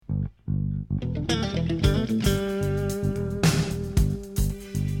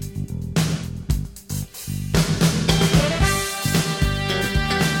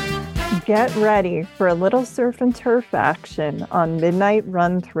Get ready for a little surf and turf action on Midnight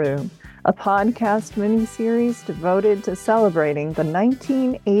Run Through, a podcast miniseries devoted to celebrating the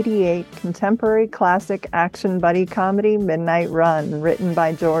 1988 contemporary classic action buddy comedy Midnight Run, written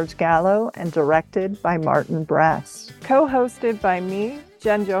by George Gallo and directed by Martin Brest. Co-hosted by me,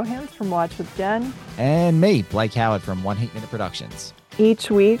 Jen Johans from Watch with Jen. And me, Blake Howard from One Hate Minute Productions.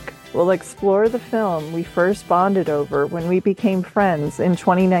 Each week, we'll explore the film we first bonded over when we became friends in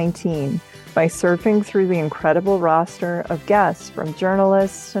 2019 by surfing through the incredible roster of guests from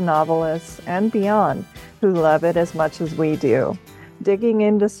journalists to novelists and beyond who love it as much as we do, digging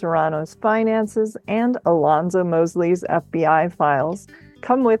into Serrano's finances and Alonzo Mosley's FBI files.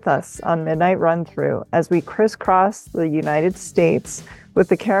 Come with us on Midnight Run Through as we crisscross the United States with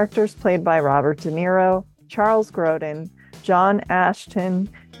the characters played by Robert De Niro, Charles Grodin, John Ashton,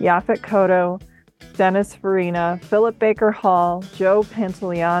 Yaphet Kotto, Dennis Farina, Philip Baker Hall, Joe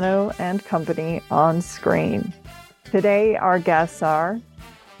Pantoliano, and company on screen. Today, our guests are...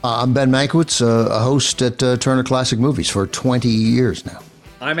 I'm Ben Mankiewicz, a host at Turner Classic Movies for 20 years now.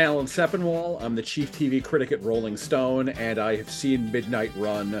 I'm Alan Sepinwall. I'm the chief TV critic at Rolling Stone, and I have seen Midnight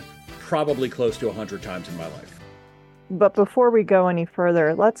Run probably close to 100 times in my life. But before we go any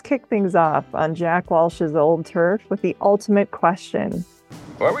further, let's kick things off on Jack Walsh's old turf with the ultimate question.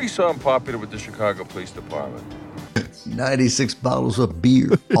 Why were you so unpopular with the Chicago Police Department? 96 bottles of beer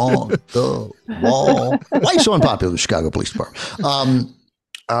on the wall. Why are you so unpopular with the Chicago Police Department?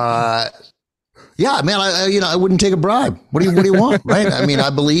 Yeah, man, I wouldn't take a bribe. What do you want, right? I mean, I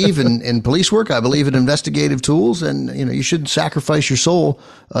believe in police work. I believe in investigative tools, and you shouldn't sacrifice your soul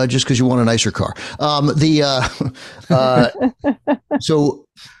just because you want a nicer car. So,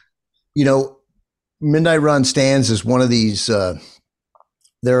 Midnight Run stands as one of these.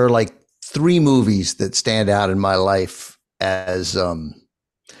 There are like three movies that stand out in my life as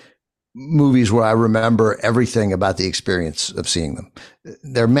movies where I remember everything about the experience of seeing them.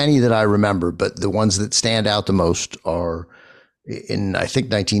 There are many that I remember, but the ones that stand out the most are in, I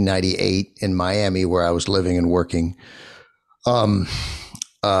think, 1998 in Miami, where I was living and working,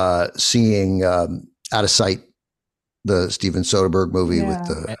 seeing Out of Sight, the Steven Soderbergh movie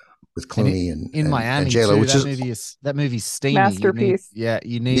with Clooney and Miami and J-Lo, too. That movie's steamy. Masterpiece.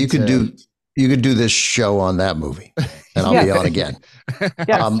 You could do this show on that movie, and I'll be on again.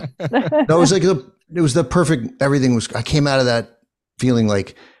 Yes. No, it was the perfect. Everything was. I came out of that feeling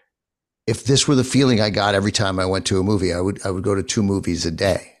like, if this were the feeling I got every time I went to a movie, I would go to 2 movies a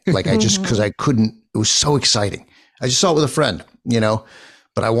day. Like because I couldn't. It was so exciting. I just saw it with a friend,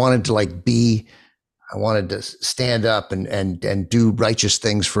 but I wanted to I wanted to stand up and do righteous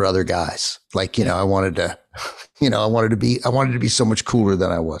things for other guys. Like, I wanted to be so much cooler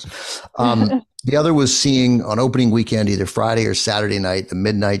than I was. The other was seeing on opening weekend, either Friday or Saturday night, the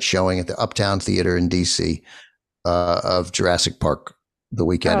midnight showing at the Uptown Theater in DC of Jurassic Park the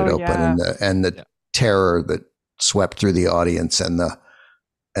weekend it opened, and the terror that swept through the audience, and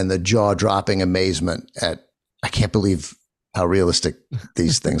the jaw-dropping amazement at, I can't believe how realistic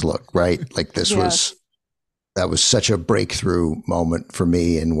these things look, right? Like that was such a breakthrough moment for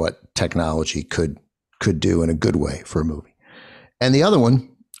me in what technology could do in a good way for a movie. And the other one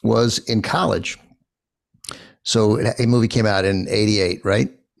was in college. So a movie came out in 88,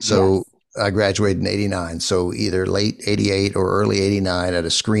 right? So I graduated in 89. So either late 88 or early 89 at a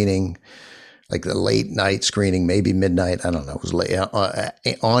screening, like the late night screening, maybe midnight. I don't know. It was late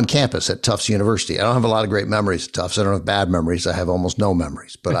on campus at Tufts University. I don't have a lot of great memories at Tufts. I don't have bad memories. I have almost no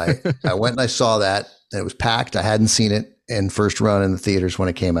memories, but I went and I saw that, and it was packed. I hadn't seen it in first run in the theaters when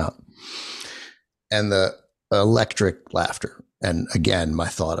it came out, and the electric laughter. And again, my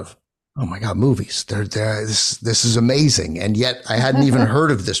thought of, oh my God, movies, they're there. This is amazing. And yet I hadn't even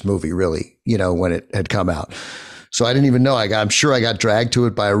heard of this movie really, when it had come out. So I didn't even know. I'm sure I got dragged to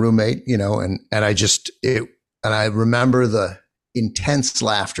it by a roommate, and I remember the intense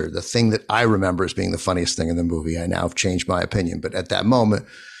laughter, the thing that I remember as being the funniest thing in the movie. I now have changed my opinion, but at that moment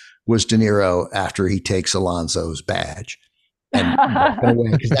was De Niro after he takes Alonzo's badge and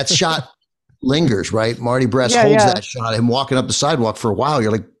because that shot lingers, right? Marty Brest holds that shot, him walking up the sidewalk for a while.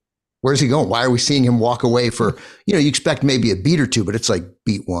 You're like, where's he going? Why are we seeing him walk away for, you expect maybe a beat or two, but it's like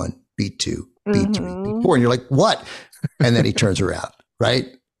beat 1, beat 2, beat 3, beat 4. And you're like, what? And then he turns around, right?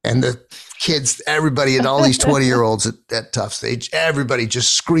 And the kids, everybody, and all these 20-year-olds at Tufts, everybody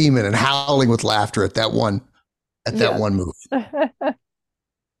just screaming and howling with laughter at that one movie.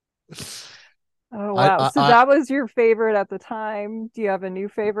 Oh, wow. So that was your favorite at the time. Do you have a new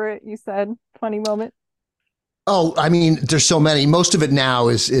favorite? You said funny moment. Oh, I mean, there's so many. Most of it now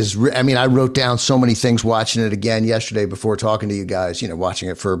is. I mean, I wrote down so many things watching it again yesterday before talking to you guys. Watching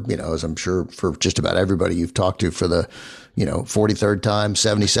it for as I'm sure for just about everybody you've talked to for the 43rd time,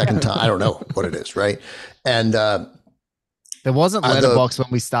 72nd time. I don't know what it is, right? And there wasn't Letterboxd when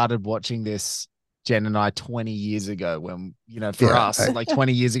we started watching this, Jen and I, 20 years ago. When for us, like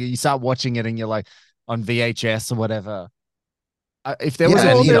 20 years ago, you start watching it and you're like on VHS or whatever. If there was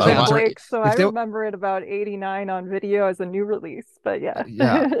Blake, so I remember it about 89 on video as a new release, but yeah.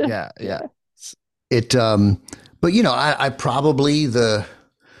 It but I probably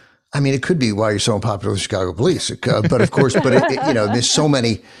it could be why you're so unpopular with Chicago police, but of course, there's so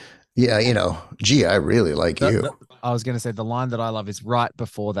many. Gee, I really like you. I was going to say the line that I love is right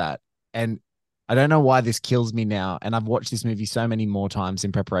before that, and I don't know why this kills me now, and I've watched this movie so many more times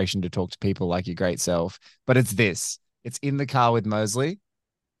in preparation to talk to people like your great self, but it's this. It's in the car with Mosley.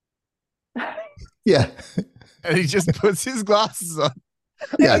 Yeah. And he just puts his glasses on.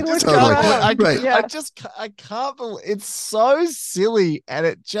 Yeah, totally. I can't believe it's so silly and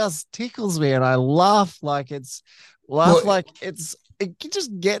it just tickles me and I laugh like it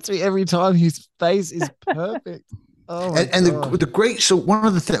just gets me every time. His face is perfect. Oh and the great, so one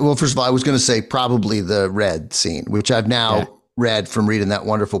of the things, well, first of all, I was going to say probably the Red scene, which I've now read from reading that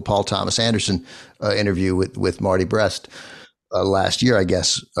wonderful Paul Thomas Anderson interview with Marty Brest last year, I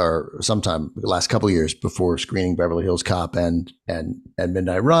guess, or sometime the last couple of years before screening Beverly Hills Cop and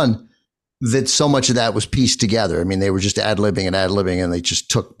Midnight Run, that so much of that was pieced together. I mean, they were just ad-libbing and they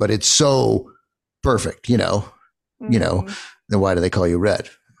just took, but it's so perfect, then why do they call you Red?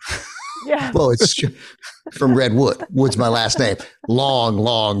 Yeah. Well, it's from Redwood. Wood's my last name.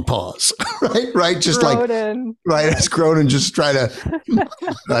 Long pause. Right. Just Cronin. It's Cronin just try to.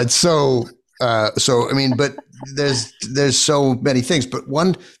 It's so. I mean, but there's so many things. But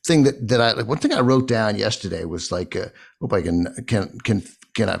one thing I wrote down yesterday was like, hope I can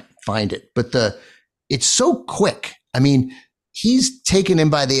I find it? But it's so quick. I mean, he's taken in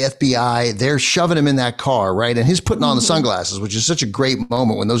by the FBI. They're shoving him in that car, right? And he's putting on the sunglasses, which is such a great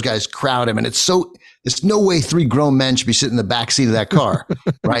moment when those guys crowd him. And there's no way 3 grown men should be sitting in the back seat of that car,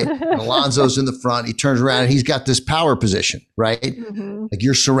 right? And Alonzo's in the front. He turns around and he's got this power position, right? Mm-hmm. Like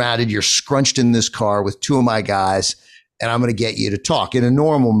you're surrounded, you're scrunched in this car with 2 of my guys, and I'm going to get you to talk. In a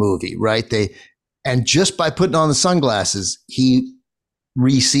normal movie, right? And just by putting on the sunglasses, he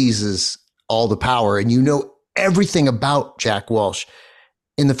re-seizes all the power. And everything about Jack Walsh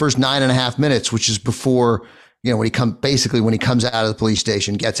in the first 9.5 minutes, which is before, when he comes out of the police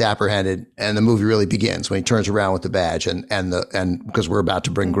station, gets apprehended, and the movie really begins when he turns around with the badge and because we're about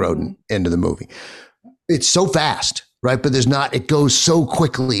to bring Grodin into the movie. It's so fast, right? But it goes so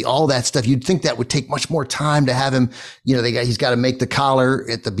quickly, all that stuff. You'd think that would take much more time to have him, he's got to make the collar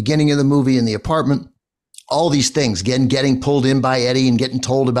at the beginning of the movie in the apartment. All these things, getting pulled in by Eddie and getting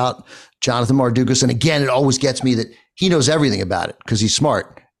told about Jonathan Mardukas. And again, it always gets me that he knows everything about it because he's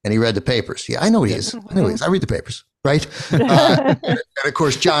smart and he read the papers. Yeah, I know he is. I read the papers, right? And of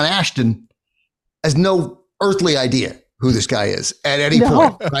course, John Ashton has no earthly idea who this guy is at any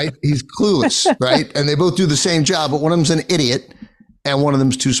point, right? He's clueless, right? And they both do the same job, but one of them's an idiot and one of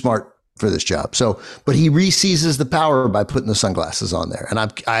them's too smart for this job. So, but he re-seizes the power by putting the sunglasses on there. And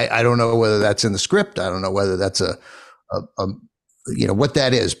I don't know whether that's in the script. I don't know whether that's a what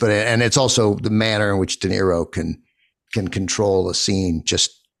that is, but, and it's also the manner in which De Niro can control a scene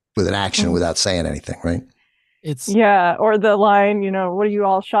just with an action without saying anything, right? Or the line, what do you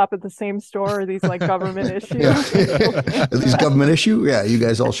all shop at the same store? Are these like government issues? Are these government issue? Yeah, you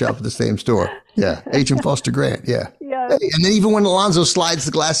guys all shop at the same store. Yeah, Agent Foster Grant. Yeah. Hey, and then even when Alonzo slides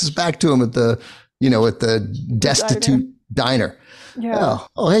the glasses back to him at the destitute diner. Yeah.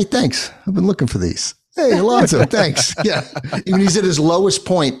 Oh, hey, thanks. I've been looking for these. Hey, Alonzo, thanks. Yeah. Even he's at his lowest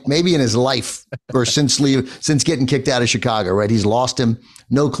point, maybe in his life, or since getting kicked out of Chicago, right? He's lost him,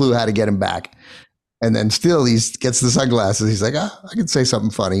 no clue how to get him back. And then still he gets the sunglasses. He's like, I can say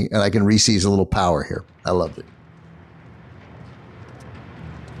something funny and I can re-seize a little power here. I loved it.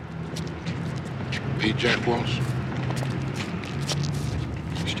 Hey, Jack Walsh.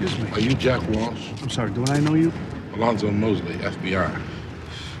 Excuse me. Are you Jack Walsh? I'm sorry, do I know you? Alonzo Mosley, FBI.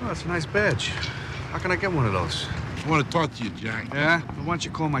 Oh, that's a nice badge. How can I get one of those? I want to talk to you, Jack. Yeah? Why don't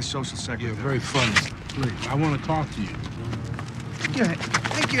you call my social secretary? You're very funny. Please. I want to talk to you.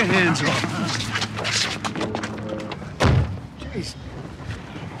 Take your hands off. Jeez.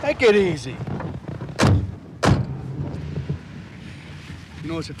 Take it easy.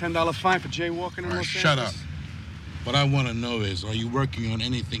 You know it's a $10 fine for jaywalking in Los Angeles? Shut up. What I want to know is, are you working on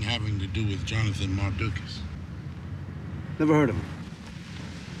anything having to do with Jonathan Mardukas? Never heard of him.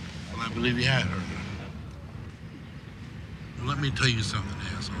 Well, I believe you had heard of him. Let me tell you something,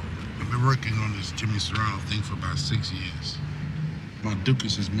 asshole. I've been working on this Jimmy Serrano thing for about 6 years.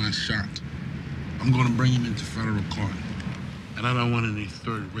 Mankiewicz is my shot. I'm gonna bring him into federal court. And I don't want any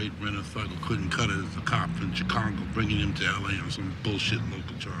third-rate renter thug who couldn't cut it as a cop in Chicago bringing him to L.A. on some bullshit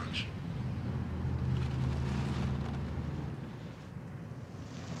local charge.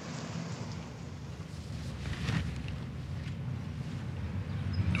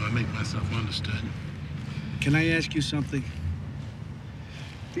 Do I make myself understood? Can I ask you something?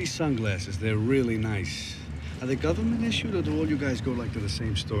 These sunglasses, they're really nice. Are they government issued, or do all you guys go like to the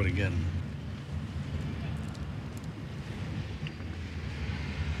same store to get them?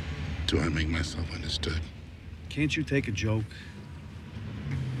 Do I make myself understood? Can't you take a joke?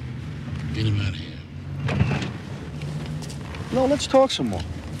 Get him out of here. No, let's talk some more.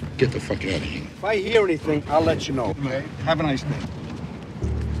 Get the fuck out of here. If I hear anything, I'll let you know, okay? Have a nice day.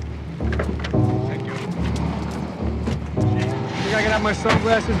 Thank you. Think I can have my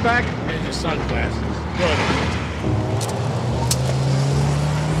sunglasses back? Here's your sunglasses. Good.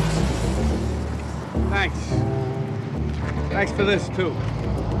 Thanks. Thanks for this, too.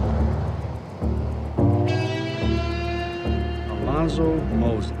 Alonzo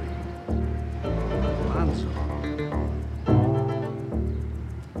Mosley. Alonzo.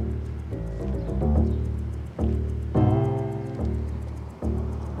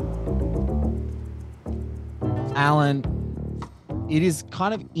 Alan, it is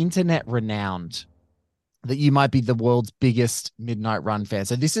kind of internet renowned that you might be the world's biggest Midnight Run fan.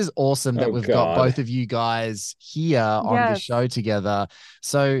 So this is awesome that we've got both of you guys here on the show together.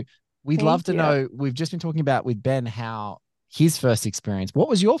 So we'd love to know, we've just been talking about with Ben how his first experience. What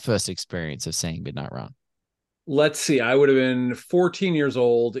was your first experience of seeing Midnight Run? Let's see. I would have been 14 years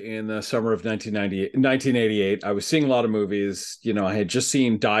old in the summer of 1988. I was seeing a lot of movies. You know, I had just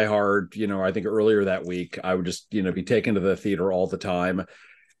seen Die Hard, you know, I think earlier that week. I would just, you know, be taken to the theater all the time.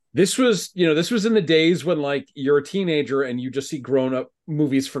 This was in the days when like you're a teenager and you just see grown-up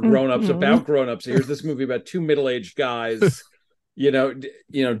movies for grown-ups about grown-ups. Here's this movie about two middle-aged guys, you know,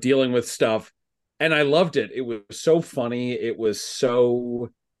 dealing with stuff. And I loved it. It was so funny. It was so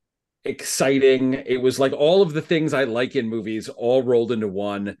exciting. It was like all of the things I like in movies all rolled into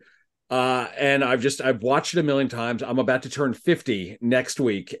one. And I've watched it a million times. I'm about to turn 50 next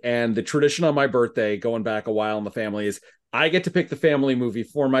week. And the tradition on my birthday, going back a while in the family, is I get to pick the family movie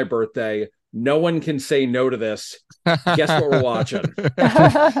for my birthday. No one can say no to this. Guess what we're watching?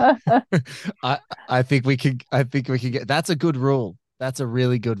 I think we could get, that's a good rule. That's a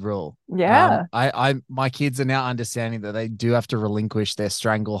really good rule. Yeah. My kids are now understanding that they do have to relinquish their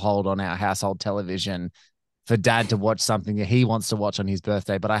stranglehold on our household television for dad to watch something that he wants to watch on his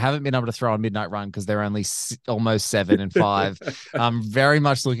birthday. But I haven't been able to throw on Midnight Run because they're only almost 7 and 5. I'm very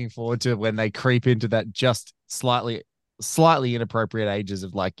much looking forward to when they creep into that just slightly inappropriate ages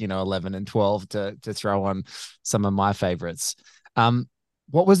of like, 11 and 12 to throw on some of my favorites.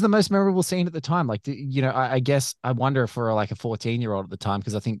 What was the most memorable scene at the time? Like, I guess I wonder for like a 14-year-old at the time,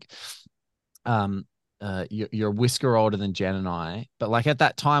 because I think you're a whisker older than Jen and I, but like at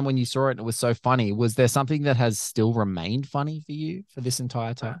that time when you saw it and it was so funny, was there something that has still remained funny for you for this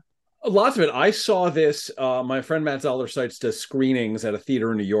entire time? Lots of it. I saw this, my friend Matt Zoller Seitz does screenings at a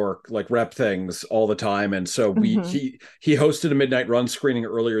theater in New York, like rep things all the time. And so he hosted a Midnight Run screening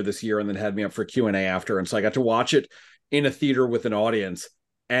earlier this year and then had me up for Q&A after. And so I got to watch it in a theater with an audience.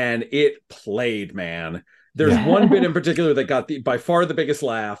 And it played, man. There's one bit in particular that got by far the biggest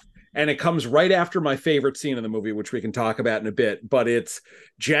laugh. And it comes right after my favorite scene in the movie, which we can talk about in a bit. But it's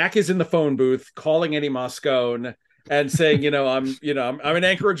Jack is in the phone booth calling Eddie Moscone and saying, I'm in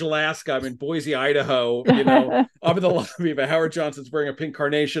Anchorage, Alaska. I'm in Boise, Idaho. I'm in the lobby, but Howard Johnson's wearing a pink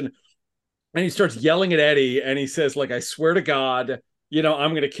carnation. And he starts yelling at Eddie. And he says, like, I swear to God, I'm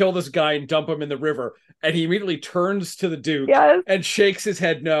going to kill this guy and dump him in the river. And he immediately turns to the Duke and shakes his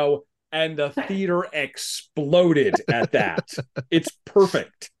head no. And the theater exploded at that. It's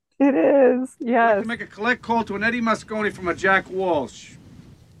perfect. It is. Yes. I'd like to make a collect call to an Eddie Moscone from a Jack Walsh.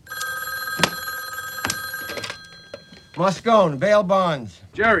 Moscone, bail bonds.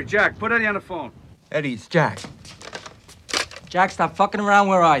 Jerry, Jack, put Eddie on the phone. Eddie, it's Jack. Jack, stop fucking around.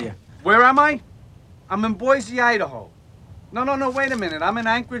 Where are you? Where am I? I'm in Boise, Idaho. No, wait a minute. I'm in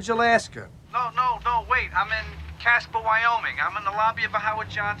Anchorage, Alaska. No, wait. I'm in Casper, Wyoming. I'm in the lobby of a Howard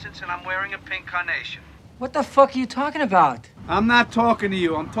Johnson's and I'm wearing a pink carnation. What the fuck are you talking about? I'm not talking to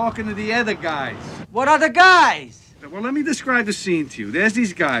you. I'm talking to the other guys. What other guys? Well, let me describe the scene to you. There's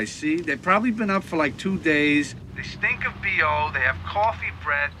these guys, see? They've probably been up for like 2 days. They stink of B.O., they have coffee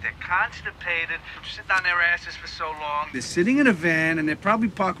breath, they're constipated from sitting on their asses for so long. They're sitting in a van and they're probably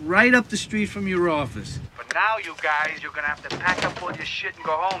parked right up the street from your office. But Now, you guys, you're gonna have to pack up all your shit and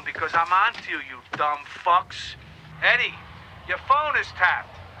go home because I'm on to you, you dumb fucks. Eddie, your phone is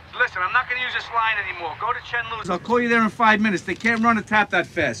tapped. Listen, I'm not gonna use this line anymore. Go to Chen Lu's. I'll call you there in 5 minutes. They can't run a tap that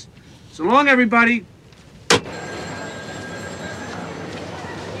fast. So long, everybody. Excuse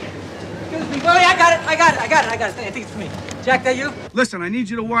me. Oh, yeah, I got it. I think it's for me. Jack, that you? Listen, I need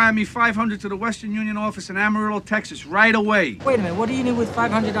you to wire me $500 to the Western Union office in Amarillo, Texas, right away. Wait a minute. What do you need with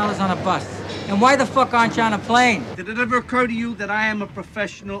 $500 on a bus? And why the fuck aren't you on a plane? Did it ever occur to you that I am a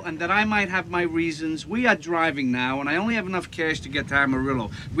professional and that I might have my reasons? We are driving now, and I only have enough cash to get to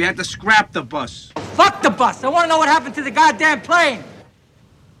Amarillo. We had to scrap the bus. Fuck the bus! I want to know what happened to the goddamn plane!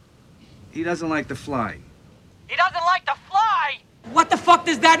 He doesn't like to fly. He doesn't like to fly? What the fuck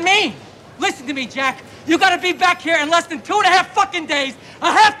does that mean? Listen to me, Jack. You gotta be back here in less than 2.5 fucking days.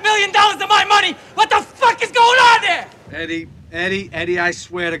 $500,000 of my money! What the fuck is going on there? Eddie, I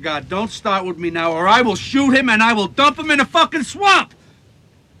swear to God, don't start with me now or I will shoot him and I will dump him in a fucking swamp!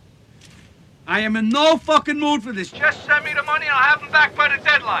 I am in no fucking mood for this. Just send me the money and I'll have him back by the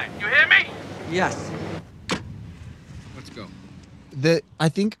deadline. You hear me? Yes. Let's go. I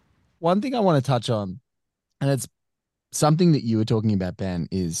think one thing I want to touch on, and it's something that you were talking about, Ben,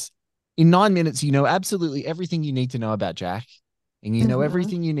 is in 9 minutes, you know absolutely everything you need to know about Jack, and you know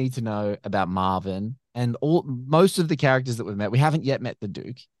everything you need to know about Marvin and most of the characters that we've met. We haven't yet met the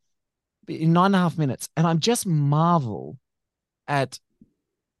Duke, but in 9.5 minutes, and I'm just marvel at,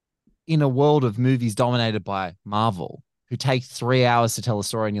 in a world of movies dominated by Marvel, who take 3 hours to tell a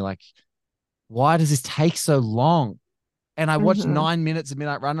story, and you're like, why does this take so long? And I watched 9 minutes of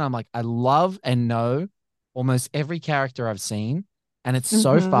Midnight Run, and I'm like, I love and know almost every character I've seen, and it's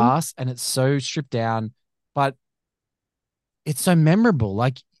so fast and it's so stripped down, but it's so memorable.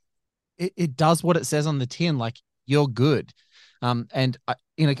 Like it does what it says on the tin, like, you're good. And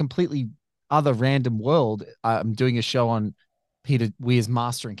in a completely other random world, I'm doing a show on Peter Weir's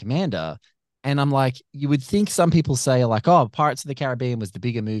Master and Commander, and I'm like, you would think some people say like, oh, Pirates of the Caribbean was the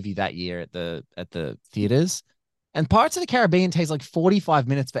bigger movie that year at the theaters, and Pirates of the Caribbean takes like 45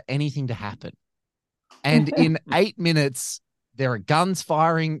 minutes for anything to happen, and in 8 minutes there are guns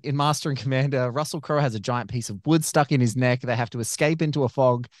firing in Master and Commander. Russell Crowe has a giant piece of wood stuck in his neck. They have to escape into a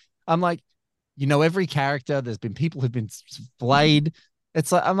fog. I'm like, you know every character. There's been people who've been flayed.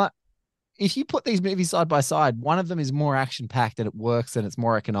 It's like, I'm like, if you put these movies side by side, one of them is more action-packed and it works and it's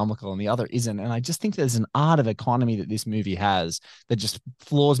more economical, and the other isn't. And I just think there's an art of economy that this movie has that just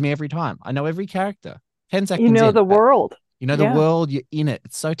floors me every time. I know every character. 10 seconds You know in, the world. You know the world. You're in it.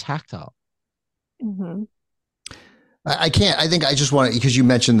 It's so tactile. I can't. I think I just want to, because you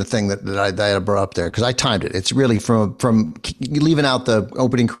mentioned the thing that I brought up there, because I timed it. It's really from leaving out the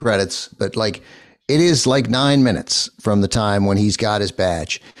opening credits, but like it is like 9 minutes from the time when he's got his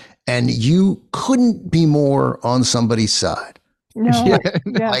badge, and you couldn't be more on somebody's side. No,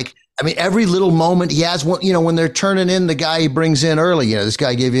 Like, I mean, every little moment he has one, you know, when they're turning in the guy he brings in early, you know, this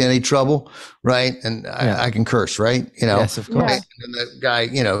guy gave you any trouble, right? And I can curse, right? You know, yes, of course. Right? And the guy,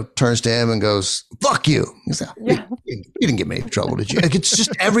 you know, turns to him and goes, "Fuck you." He's like, you didn't give me any trouble, did you? Like, it's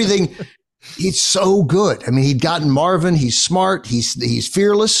just everything. It's so good. I mean, he'd gotten Marvin. He's smart. He's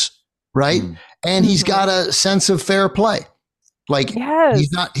fearless, right? And he's got a sense of fair play. Like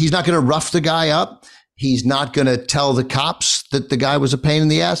he's not going to rough the guy up. He's not going to tell the cops that the guy was a pain in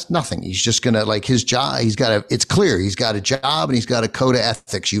the ass. Nothing. He's just going to, like, his job. It's clear. He's got a job and he's got a code of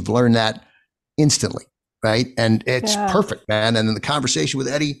ethics. You've learned that instantly. Right. And it's perfect, man. And then the conversation with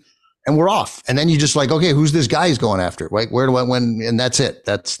Eddie, and we're off. And then you just like, okay, who's this guy he's going after? Like, where do I, when, and that's it.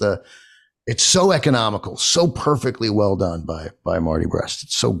 It's so economical, so perfectly well done by Marty Brest.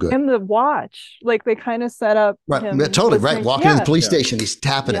 It's so good. And the watch, like they kind of set up. Right. Totally. Right. Walking in the police station. He's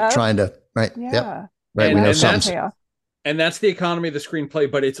tapping it, trying to, right. Yeah. Yep. Right, and that's the economy of the screenplay,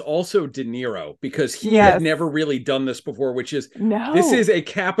 but it's also De Niro, because he had never really done this before, which is, this is a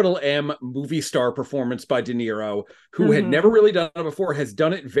capital M movie star performance by De Niro, who had never really done it before, has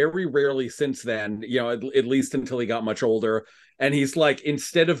done it very rarely since then, you know, at least until he got much older. And he's like,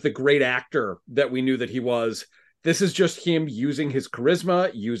 instead of the great actor that we knew that he was, this is just him using his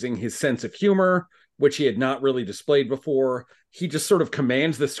charisma, using his sense of humor, which he had not really displayed before. He just sort of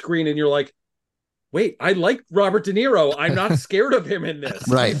commands the screen, and you're like, wait, I like Robert De Niro. I'm not scared of him in this.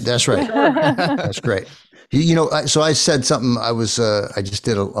 Right. That's right. That's great. You know, so I said something. I just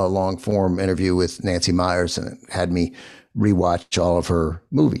did a long form interview with Nancy Myers, and it had me rewatch all of her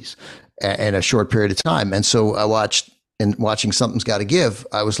movies in a short period of time. And so watching Something's Got to Give,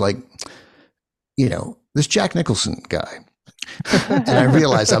 I was like, you know, this Jack Nicholson guy. And I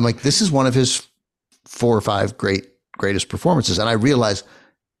realized, I'm like, this is one of his 4 or 5 greatest performances. And I realized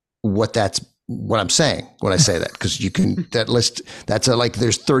what that's what I'm saying when I say that, because you can, that list, that's like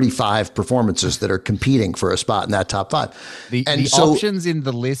there's 35 performances that are competing for a spot in that top 5. The options in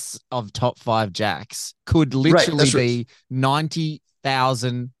the list of top 5 Jacks could literally be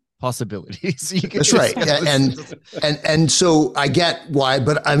 90,000 possibilities. That's right. And so I get why,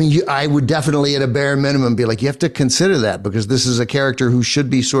 but I mean, I would definitely at a bare minimum be like, you have to consider that, because this is a character who should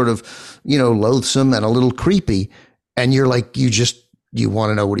be sort of, loathsome and a little creepy. And you're like, you want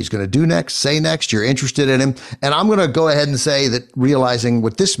to know what he's going to do next, say next, you're interested in him. And I'm going to go ahead and say that, realizing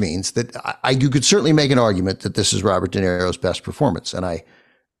what this means, that you could certainly make an argument that this is Robert De Niro's best performance. And I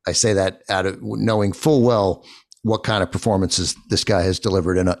say that out of knowing full well what kind of performances this guy has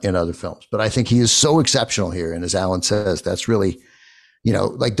delivered in other films. But I think he is so exceptional here. And as Alan says, that's really,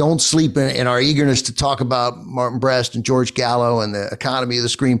 like, don't sleep in our eagerness to talk about Martin Brest and George Gallo and the economy of the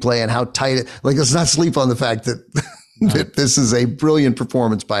screenplay and how tight it, like, let's not sleep on the fact that, that this is a brilliant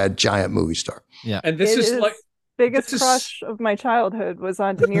performance by a giant movie star. Yeah. And this is like, biggest crush of my childhood was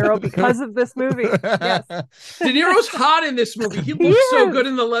on De Niro because of this movie. Yes. De Niro's hot in this movie. He looks so good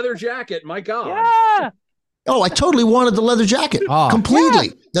in the leather jacket. My God. Yeah. Oh, I totally wanted the leather jacket. Completely.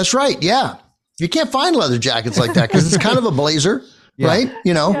 Yeah. That's right. Yeah. You can't find leather jackets like that because it's kind of a blazer, right?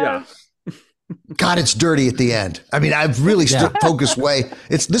 Yeah. God, it's dirty at the end. I mean, I've really focused way.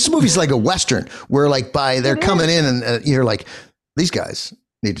 This movie's like a Western where, like, they're coming in and you're like, these guys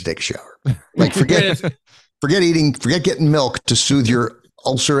need to take a shower. Like, forget getting milk to soothe your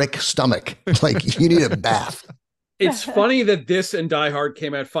ulceric stomach. Like, you need a bath. It's funny that this and Die Hard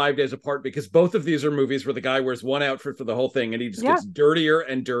came out 5 days apart, because both of these are movies where the guy wears one outfit for the whole thing and he just gets dirtier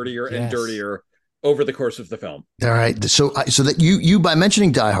and dirtier and dirtier over the course of the film. All right. So that you by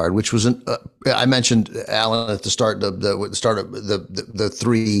mentioning Die Hard, which was I mentioned, Alan, at the start of the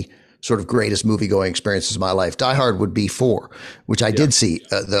 3 sort of greatest movie going experiences of my life. Die Hard would be 4, which I did see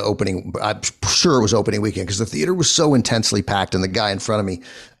the opening. I'm sure it was opening weekend because the theater was so intensely packed, and the guy in front of me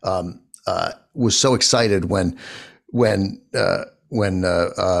was so excited when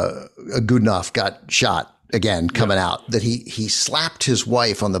Goodenough got shot again coming out that he slapped his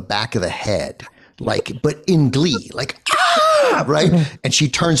wife on the back of the head, like, but in glee, like, right? And she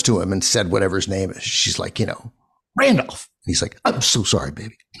turns to him and said whatever his name is. She's like, Randolph. And he's like, I'm so sorry,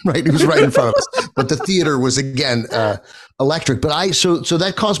 baby. Right? He was right in front of us. But the theater was, again, electric. But so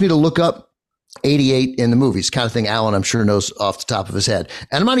that caused me to look up 88 in the movies, kind of thing Alan, I'm sure, knows off the top of his head.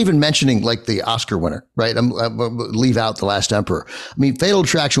 And I'm not even mentioning, like, the Oscar winner, right? Leave out The Last Emperor. I mean, Fatal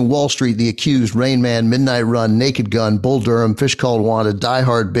Attraction, Wall Street, The Accused, Rain Man, Midnight Run, Naked Gun, Bull Durham, Fish Called Wanda, Die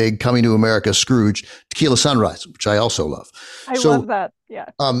Hard, Big, Coming to America, Scrooge, Tequila Sunrise, which I also love. I love that. Yeah.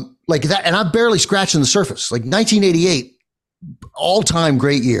 Like that. And I'm barely scratching the surface. Like 1988, all-time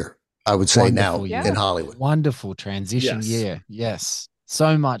great year, I would say. Wonderful now in Hollywood. Wonderful transition year. Yes.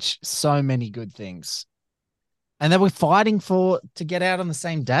 So many good things. And they were fighting to get out on the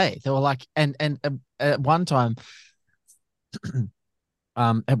same day. They were like, and at one time,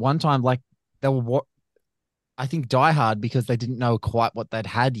 like, they were I think Die Hard, because they didn't know quite what they'd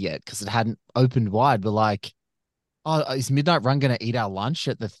had yet, because it hadn't opened wide, but like, oh, is Midnight Run going to eat our lunch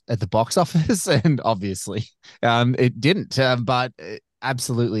at the box office? And obviously, it didn't. But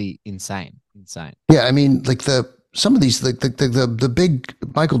absolutely insane. Yeah, I mean, like some of these, the big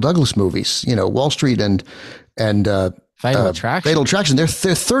Michael Douglas movies, Wall Street and Fatal Attraction. They're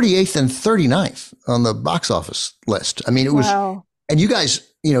 38th and 39th on the box office list. I mean, it was, and you guys,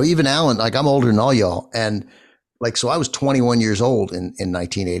 even Alan, like, I'm older than all y'all, and like, so I was 21 years old in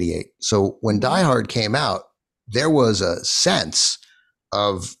 1988. So when Die Hard came out, there was a sense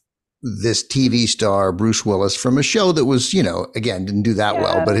of this TV star, Bruce Willis, from a show that was, again, didn't do that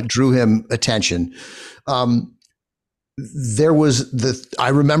well, but it drew him attention. There was I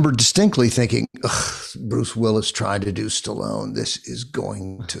remember distinctly thinking, Bruce Willis trying to do Stallone. This is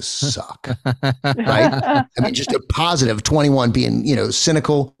going to suck. Right? I mean, just a positive 21 being,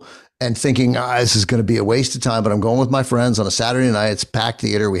 cynical and thinking, this is going to be a waste of time, but I'm going with my friends on a Saturday night. It's packed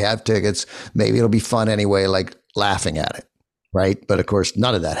theater. We have tickets. Maybe it'll be fun anyway, like laughing at it. Right. But of course,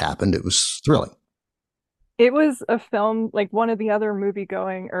 none of that happened. It was thrilling. It was a film, like one of the other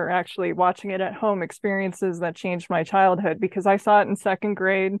or actually watching it at home experiences that changed my childhood, because I saw it in 2nd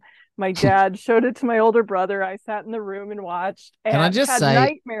grade. My dad showed it to my older brother. I sat in the room and watched, and had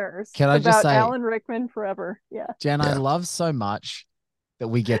nightmares about Alan Rickman forever. Yeah. Jen, I love so much that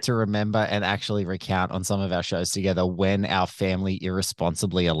we get to remember and actually recount on some of our shows together when our family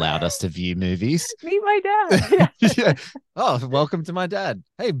irresponsibly allowed us to view movies. Meet my dad. Yeah. Oh, welcome to my dad.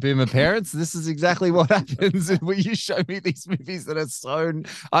 Hey, boomer parents, this is exactly what happens when you show me these movies that are so...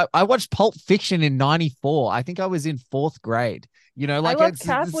 I watched Pulp Fiction in 94. I think I was in 4th grade. You know, I like left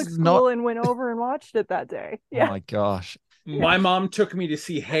Catholic this is school not. and went over and watched it that day. Oh Yeah. my gosh. My mom took me to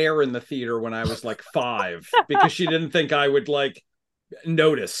see Hair in the theater when I was like 5 because she didn't think I would like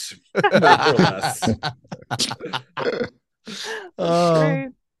notice, more or less. Oh,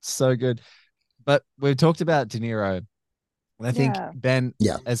 so good. But we've talked about De Niro. And I think Ben,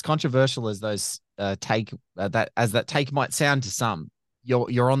 as controversial as those that take might sound to some,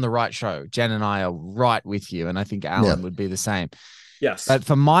 you're on the right show. Jen and I are right with you, and I think Alan would be the same. Yes. But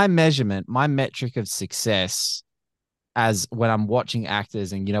for my measurement, my metric of success, as when I'm watching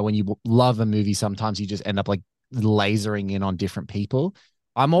actors, and you know, when you love a movie, sometimes you just end up like lasering in on different people.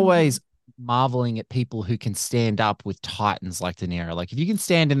 I'm always marveling at people who can stand up with titans like De Niro. Like if you can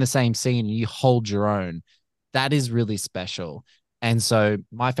stand in the same scene and you hold your own, that is really special. And so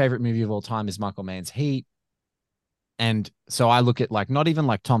my favorite movie of all time is Michael Mann's Heat. And so I look at like, not even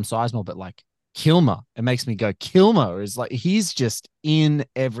like Tom Sizemore, but like Kilmer. It makes me go, Kilmer is like, he's just in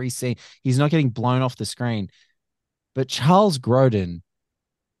every scene. He's not getting blown off the screen. But Charles Grodin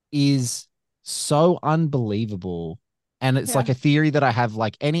is so unbelievable. And it's like a theory that I have,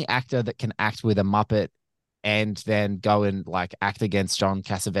 like any actor that can act with a Muppet and then go and like act against John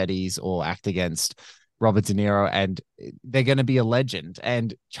Cassavetes or act against Robert De Niro, and they're going to be a legend.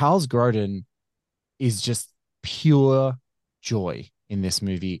 And Charles Grodin is just pure joy in this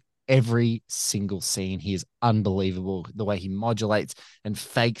movie. Every single scene, he is unbelievable. The way he modulates and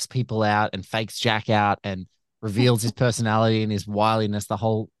fakes people out and fakes Jack out and reveals his personality and his wiliness, the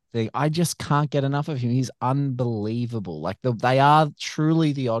whole thing. I just can't get enough of him. He's unbelievable. Like they are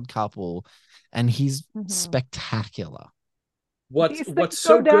truly the odd couple, and he's spectacular. What's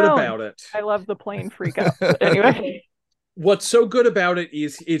so good about it? I love the plane freak out. But anyway. What's so good about it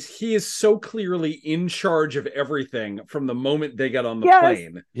is he is so clearly in charge of everything from the moment they get on the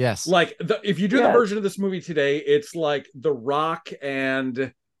plane. Yes. Like if you do the version of this movie today, it's like The Rock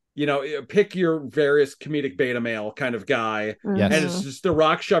and, you know, pick your various comedic beta male kind of guy. Yes. And it's just The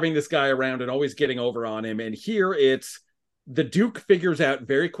Rock shoving this guy around and always getting over on him. And here it's the Duke figures out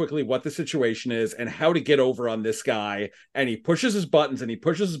very quickly what the situation is and how to get over on this guy. And he pushes his buttons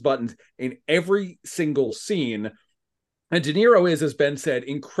in every single scene. And De Niro is, as Ben said,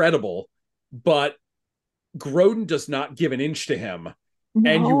 incredible, but Grodin does not give an inch to him.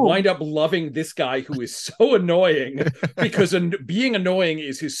 No. And you wind up loving this guy who is so annoying because being annoying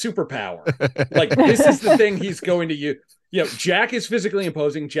is his superpower. Like, this is the thing he's going to use. You know, Jack is physically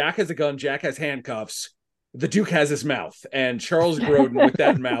imposing. Jack has a gun. Jack has handcuffs. The Duke has his mouth. And Charles Grodin with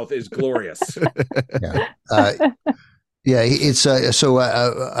that mouth is glorious. Yeah, it's so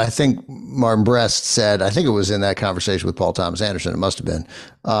I think Martin Brest said, I think it was in that conversation with Paul Thomas Anderson, it must have been,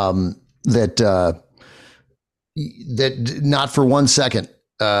 that not for 1 second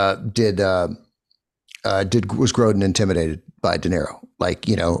was Grodin intimidated by De Niro. Like,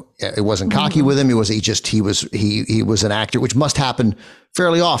 you know, it wasn't cocky with him. He was an actor, which must happen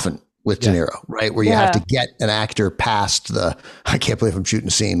fairly often with De Niro, right? Where you have to get an actor past I can't believe I'm shooting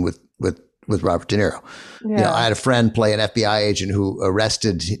a scene with Robert De Niro. Yeah. You know, I had a friend play an FBI agent who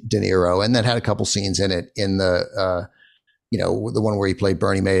arrested De Niro and then had a couple scenes in it in the, you know, the one where he played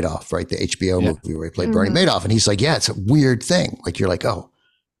Bernie Madoff, right? The HBO movie where he played Bernie Madoff. And he's like, yeah, it's a weird thing. Like, you're like, oh,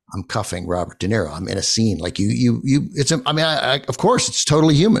 I'm cuffing Robert De Niro. I'm in a scene. Like of course it's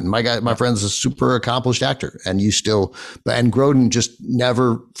totally human. My friend's a super accomplished actor and and Grodin just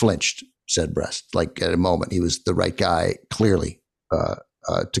never flinched, said Brest. Like at a moment, he was the right guy, clearly,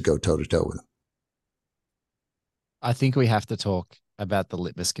 to go toe to toe with him. I think we have to talk about the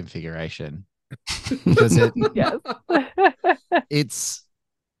litmus configuration because it's,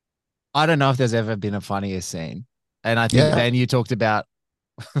 I don't know if there's ever been a funnier scene. And I think Ben, you talked about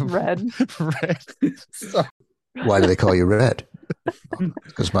Red. So, why do they call you Red?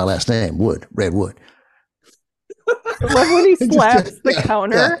 Because my last name, Wood, Red Wood. I love when he slaps the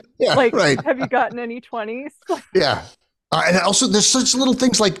counter. Have you gotten any 20s? Yeah. And also, there's such little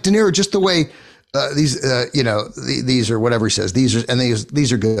things like De Niro, just the way these are whatever he says. These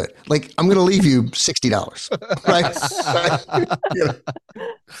are good. Like, I'm going to leave you $60, right? You know?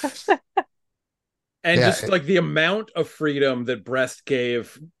 And just like the amount of freedom that Brest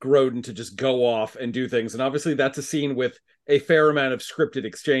gave Grodin to just go off and do things. And obviously that's a scene with a fair amount of scripted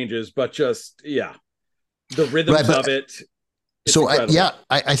exchanges, but just, the rhythms of it. So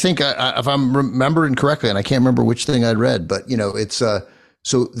I think if I'm remembering correctly, and I can't remember which thing I'd read, but you know, it's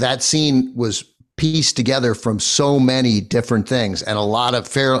so that scene was pieced together from so many different things, and a lot of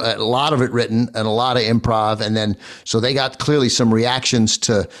it written, and a lot of improv, and then so they got clearly some reactions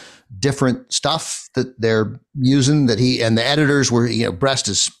to different stuff that they're using. That he and the editors were, you know, Brest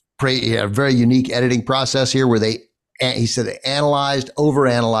is a very unique editing process here, where they he said they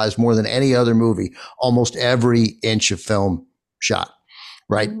overanalyzed more than any other movie, almost every inch of film shot,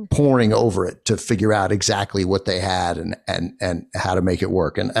 right? Pouring over it to figure out exactly what they had and how to make it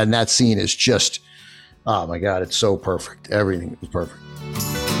work. And that scene is just, oh my God, it's so perfect. Everything is perfect.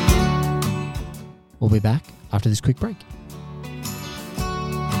 We'll be back after this quick break.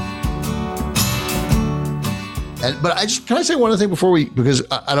 But can I say one other thing before because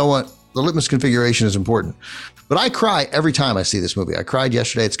I don't want, the litmus configuration is important, but I cry every time I see this movie. I cried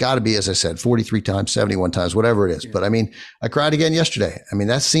yesterday. It's got to be, as I said, 43 times, 71 times, whatever it is. Yeah. But I mean, I cried again yesterday. I mean,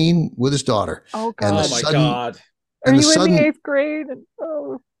 that scene with his daughter. Oh, God. My God. Are you in the 8th grade?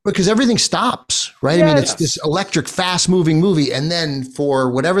 Because everything stops, right? Yes. I mean, it's this electric, fast moving movie. And then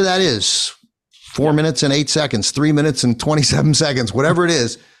for whatever that is, 4 minutes and 8 seconds, 3 minutes and 27 seconds, whatever it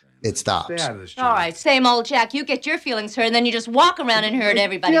is, it stops. Stay out of this, all right, same old Jack. You get your feelings hurt, and then you just walk around and hurt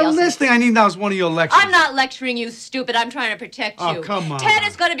everybody else. The last thing I need now is one of your lectures. I'm not lecturing you, stupid. I'm trying to protect you. Oh, come on. Ted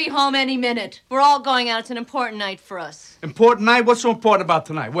is going to be home any minute. We're all going out. It's an important night for us. Important night? What's so important about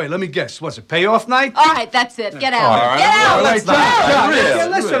tonight? Wait, let me guess. What's it, payoff night? All right, that's it. Get out. All right. Get out. Let's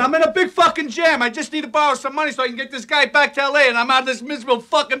not. Listen, I'm in a big fucking jam. I just need to borrow some money so I can get this guy back to L.A., and I'm out of this miserable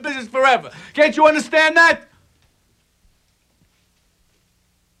fucking business forever. Can't you understand that?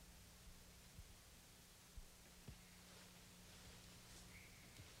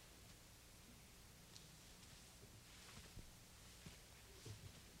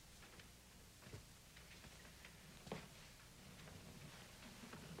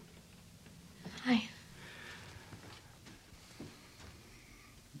 Hi.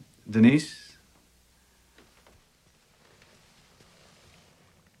 Denise?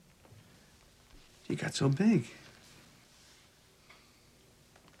 You got so big.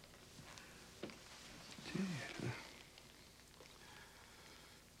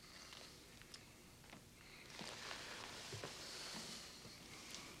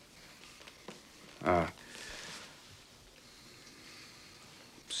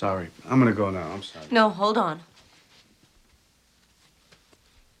 Sorry. I'm gonna go now. I'm sorry. No, hold on.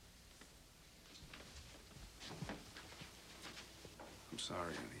 I'm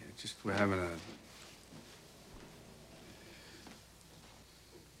sorry, honey. We're having a...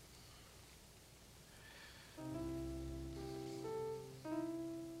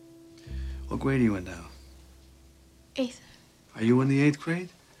 What grade are you in now? 8th. Are you in the 8th grade?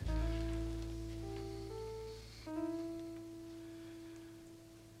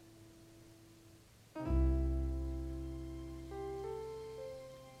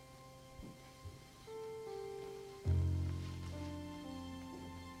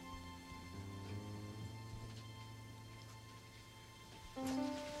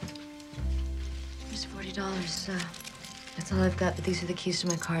 Here's $40. That's all I've got, but these are the keys to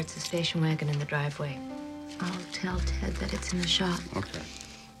my car. It's the station wagon in the driveway. I'll tell Ted that it's in the shop. Okay.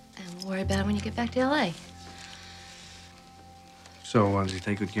 And we'll worry about it when you get back to L.A. So, does he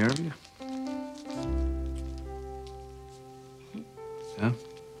take good care of you? Yeah?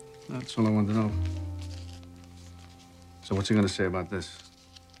 That's all I wanted to know. So what's he gonna say about this?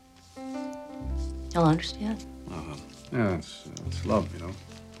 He'll understand. Yeah, it's love, you know.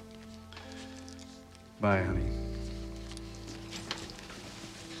 Bye, honey.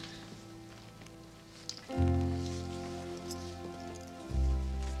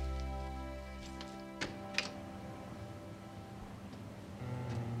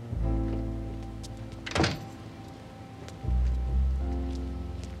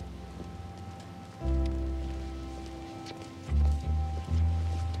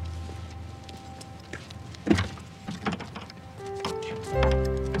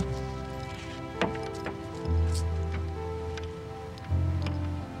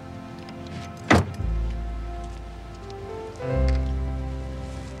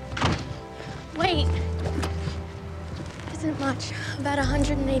 Wait. Isn't much. About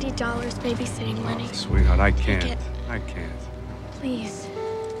 $180 babysitting money. Oh, sweetheart, I can't. I can't. Please.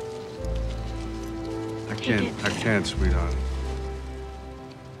 I can't, sweetheart.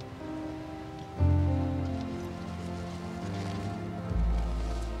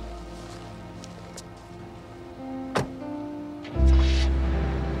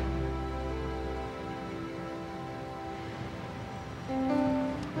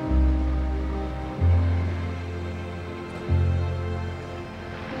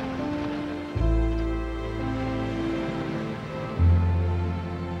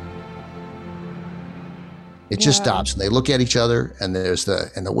 It just stops and they look at each other and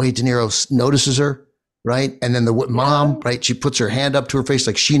the way De Niro notices her, right? And then the mom, right? She puts her hand up to her face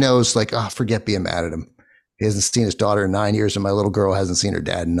like she knows, like, oh, forget being mad at him. He hasn't seen his daughter in 9 years and my little girl hasn't seen her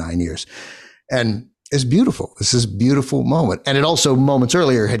dad in 9 years. And is beautiful. This is a beautiful moment. And it also moments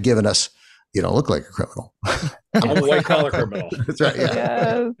earlier had given us, you don't look like a criminal. I'm a white collar criminal. That's right. Yeah.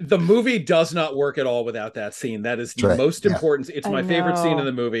 Yes. The movie does not work at all without that scene. That is the most important. It's my favorite scene in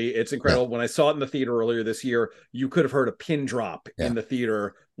the movie. It's incredible. When I saw it in the theater earlier this year, you could have heard a pin drop in the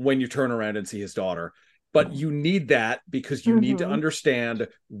theater when you turn around and see his daughter. But you need that because you need to understand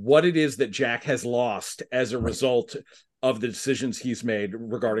what it is that Jack has lost as a result of the decisions he's made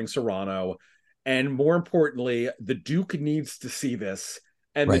regarding Serrano. And more importantly, the Duke needs to see this.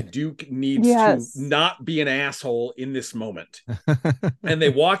 And the Duke needs to not be an asshole in this moment. And they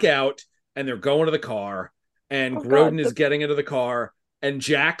walk out and they're going to the car and Grodin is getting into the car and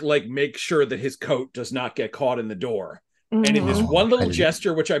Jack makes sure that his coat does not get caught in the door. And in this one little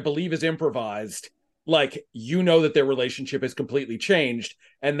gesture, which I believe is improvised, that their relationship has completely changed.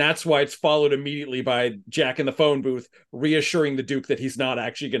 And that's why it's followed immediately by Jack in the phone booth, reassuring the Duke that he's not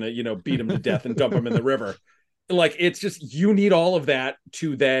actually going to, beat him to death and dump him in the river. It's just, you need all of that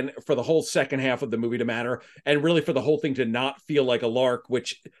to then, for the whole second half of the movie to matter, and really for the whole thing to not feel like a lark,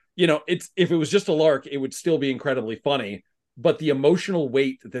 which, if it was just a lark, it would still be incredibly funny. But the emotional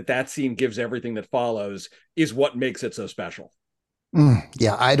weight that scene gives everything that follows is what makes it so special.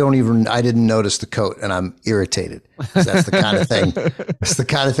 Yeah, I didn't notice the coat and I'm irritated. That's the kind of thing. It's the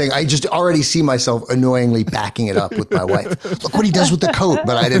kind of thing. I just already see myself annoyingly backing it up with my wife. Look what he does with the coat,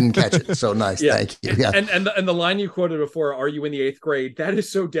 but I didn't catch it. So nice. Yeah. Thank you. Yeah. And the line you quoted before, are you in the 8th grade? That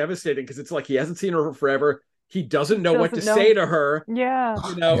is so devastating because it's he hasn't seen her forever. He doesn't know what to say to her. Yeah.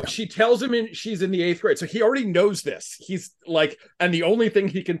 She tells him she's in the 8th grade. So he already knows this. He's and the only thing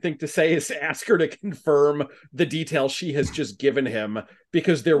he can think to say is to ask her to confirm the details she has just given him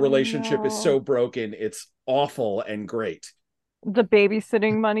because their relationship is so broken. It's awful and great. The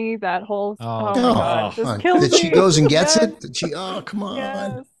babysitting money, that whole, my God, just kills that she me. goes and gets it. That she, come on.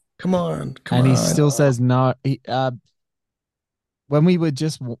 Yes. Come on. And he still says no. When we were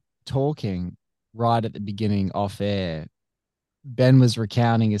just talking, right at the beginning off air, Ben was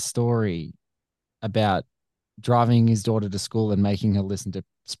recounting a story about driving his daughter to school and making her listen to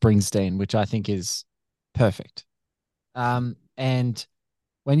Springsteen, which I think is perfect. And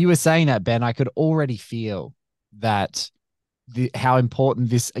when you were saying that, Ben, I could already feel that how important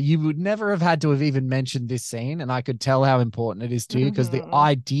this, you would never have had to have even mentioned this scene. And I could tell how important it is to you because the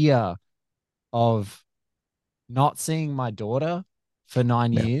idea of not seeing my daughter for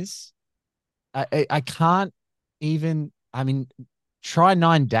 9 years, I can't even, try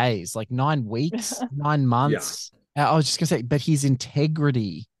 9 days, 9 weeks, 9 months. I was just going to say, but his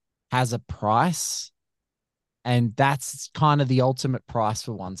integrity has a price. And that's kind of the ultimate price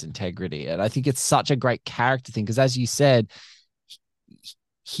for one's integrity. And I think it's such a great character thing because, as you said,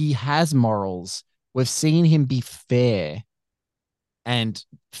 he has morals. We've seen him be fair, and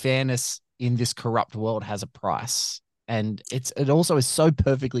fairness in this corrupt world has a price. And it also is so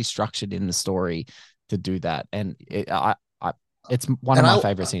perfectly structured in the story to do that. And it's one of my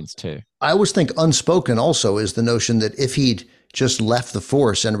favorite scenes too. I always think unspoken also is the notion that if he'd just left the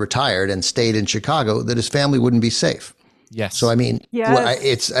force and retired and stayed in Chicago, that his family wouldn't be safe. Yes. So, I think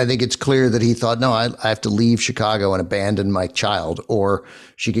it's clear that he thought, no, I have to leave Chicago and abandon my child, or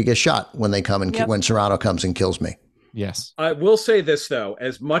she could get shot when they come and when Serrano comes and kills me. Yes. I will say this though,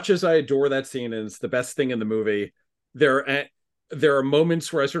 as much as I adore that scene and it's the best thing in the movie, there are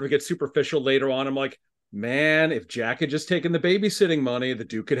moments where I sort of get superficial later on. I'm like, man, if Jack had just taken the babysitting money, the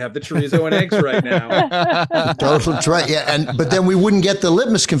Duke could have the chorizo and eggs right now. That's right. Yeah. But then we wouldn't get the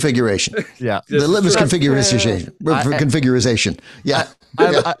litmus configuration. Yeah. The litmus configuration. Yeah.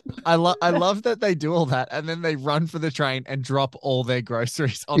 I love that they do all that and then they run for the train and drop all their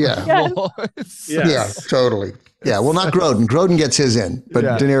groceries on the floor. Yeah, totally. Yeah, well, not Grodin. Grodin gets his in, but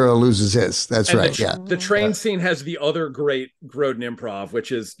De Niro loses his. That's right. The train scene has the other great Grodin improv,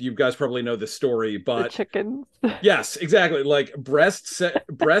 which is, you guys probably know the story, but the chickens. Yes, exactly. Breast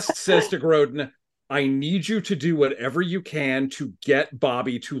says to Grodin, I need you to do whatever you can to get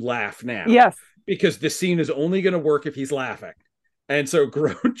Bobby to laugh now. Yes. Because the scene is only going to work if he's laughing. And so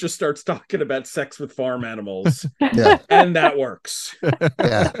Grodin just starts talking about sex with farm animals. And that works.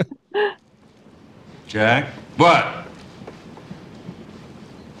 Yeah. Jack? What?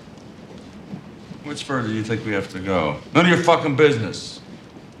 Which further do you think we have to go? None of your fucking business.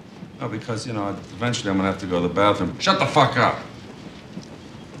 No, because, eventually I'm gonna have to go to the bathroom. Shut the fuck up.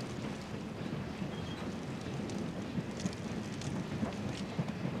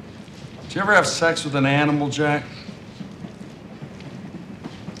 Did you ever have sex with an animal, Jack?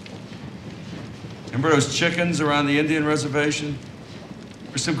 Remember those chickens around the Indian reservation?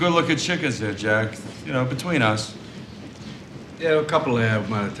 There's some good-looking chickens there, Jack. Between us. Yeah, a couple there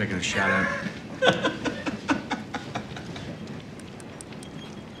might have taken a shot at.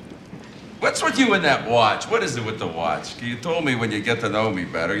 What's with you and that watch? What is it with the watch? You told me when you get to know me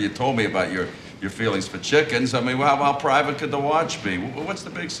better, you told me about your feelings for chickens. I mean, how private could the watch be? What's the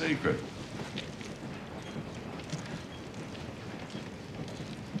big secret?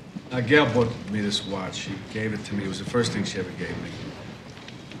 Gail bought me this watch. She gave it to me. It was the first thing she ever gave me.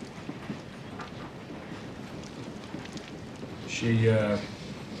 She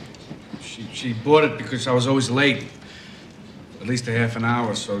bought it because I was always late, at least a half an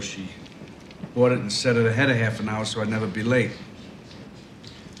hour, so she bought it and set it ahead of half an hour so I'd never be late.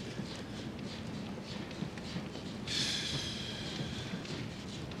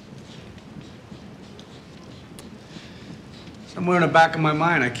 Somewhere in the back of my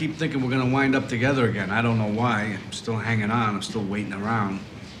mind, I keep thinking we're gonna wind up together again. I don't know why. I'm still hanging on. I'm still waiting around.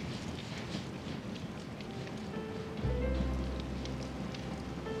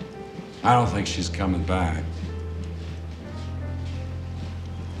 I don't think she's coming back.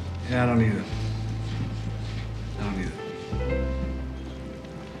 Yeah, I don't either.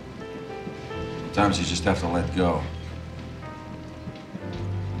 Sometimes you just have to let go.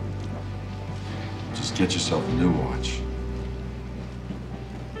 Just get yourself a new watch.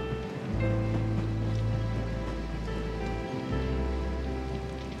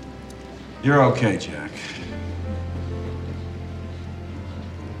 You're okay, Jack.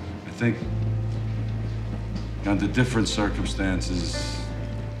 I think under different circumstances,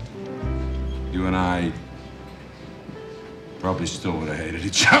 you and I probably still would have hated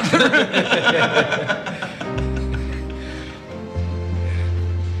each other.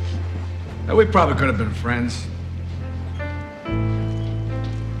 We probably could have been friends.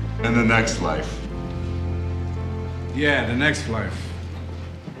 In the next life. Yeah, the next life.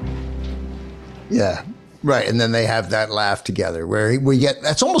 Yeah, right. And then they have that laugh together where we get,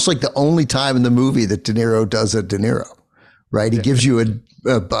 that's almost like the only time in the movie that De Niro does a De Niro, right? He gives you a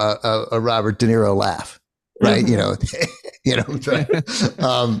Robert De Niro laugh, right?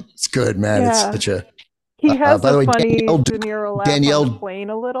 It's good, man. Yeah. It's such a, he has by the way, funny Danielle, De Niro laugh Danielle, on the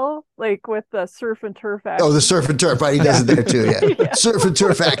plane a little, like with the surf and turf action. Oh, the surf and turf, right? He does it there too, yeah. Yeah. Surf and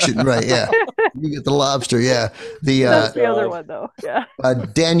turf action, right? Yeah, you get the lobster, yeah. That's the other one, though. Yeah.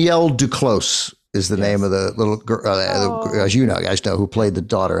 Danielle Duclos is the name of the little girl, as you guys know, who played the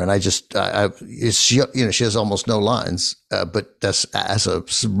daughter. And she has almost no lines, but that's a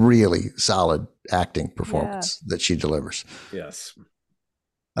really solid acting performance that she delivers. Yes.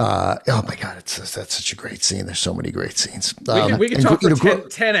 Oh my God, that's such a great scene. There's so many great scenes. We can talk for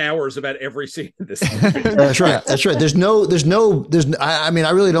 10 hours about every scene in this movie. That's right. That's right. I mean,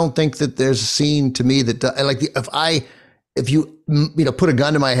 I really don't think that there's a scene to me that if you put a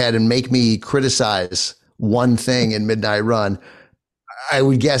gun to my head and make me criticize one thing in Midnight Run, I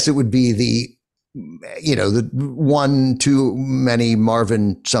would guess it would be the one too many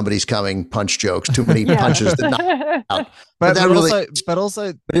Marvin somebody's coming punch jokes, too many punches that knock out. But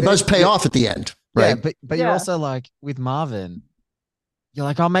it does pay off at the end, right? Yeah, but you're also like with Marvin, you're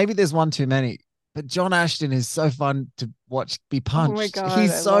like, oh, maybe there's one too many. But John Ashton is so fun to watch be punched. Oh my God,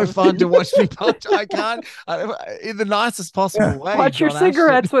 he's so fun to watch be punched. I can't, in the nicest possible way. Watch your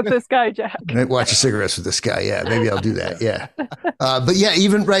cigarettes with this guy, Jack. Watch your cigarettes with this guy. Yeah, maybe I'll do that. Yeah. But yeah,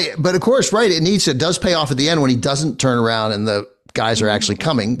 even right. But of course, right. It does pay off at the end when he doesn't turn around and the guys are actually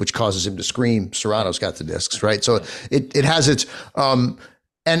coming, which causes him to scream. Serrano's got the discs, right? So it has its, and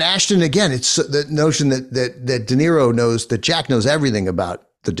Ashton, again, it's the notion that De Niro knows, that Jack knows everything about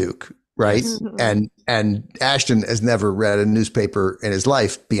the Duke. Right. Mm-hmm. And Ashton has never read a newspaper in his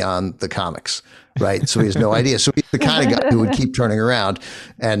life beyond the comics. Right. So he has no idea. So he's the kind of guy who would keep turning around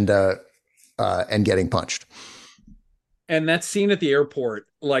and getting punched. And that scene at the airport,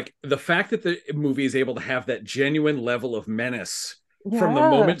 like the fact that the movie is able to have that genuine level of menace from the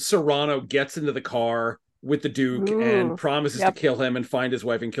moment Serrano gets into the car with the Duke and promises to kill him and find his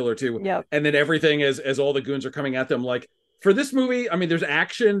wife and kill her too. Yep. And then everything as all the goons are coming at them, like, for this movie, I mean, there's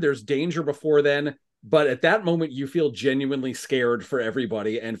action, there's danger before then, but at that moment, you feel genuinely scared for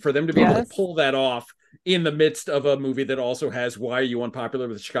everybody. And for them to be able to pull that off in the midst of a movie that also has why are you unpopular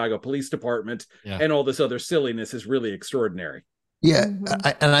with the Chicago Police Department and all this other silliness is really extraordinary. Yeah,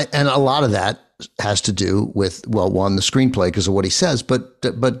 and a lot of that has to do with, well, one, the screenplay because of what he says, but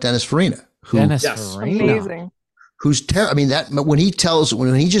Dennis Farina, amazing. Who's I mean, that when he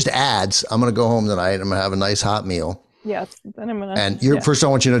just adds, I'm going to go home tonight, I'm going to have a nice hot meal. Yes. Then I'm gonna. And first, I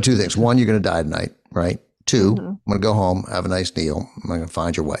want you to know two things. One, you're going to die tonight, right? Two, I'm going to go home, have a nice meal. I'm going to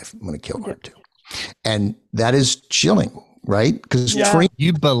find your wife. I'm going to kill her too. And that is chilling, right? Because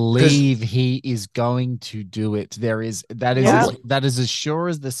you believe he is going to do it. That is as sure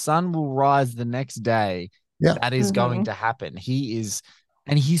as the sun will rise the next day. Yeah. That is going to happen. He is,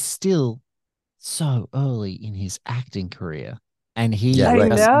 and he's still so early in his acting career, and he Yeah,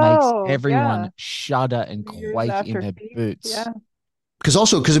 right. just makes know, everyone yeah. shudder and Years quake in after their Thief, boots. yeah.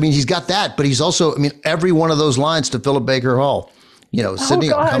 Because I mean, he's got that, but he's also, I mean, every one of those lines to Philip Baker Hall. You know, Sydney,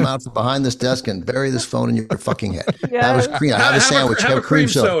 God. come out from behind this desk and bury this phone in your fucking head. Yes. Have a sandwich, have a cream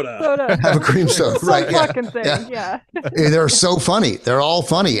soda. Have a cream soda, right? Some fucking thing, yeah. They're so funny. They're all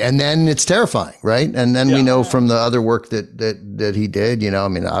funny, and then it's terrifying, right? And then we know from the other work that he did. You know, I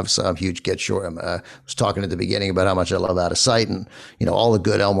mean, obviously, I'm a huge Get Short. I was talking at the beginning about how much I love Out of Sight, and you know, all the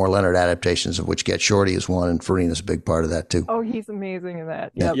good Elmore Leonard adaptations, of which Get Shorty is one, and Farina's a big part of that too. Oh, he's amazing in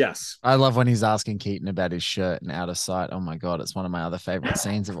that. Yep. Yes, I love when he's asking Keaton about his shirt and Out of Sight. Oh my god, it's one of my other favorite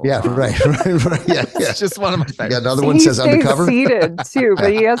scenes of all time. Right. Yeah, it's just one of my favorites. Yeah, another one says undercover. Seated too,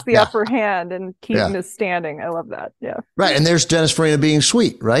 but he has the upper hand, and Keaton is standing. I love that. Yeah, right. And there's Dennis Farina being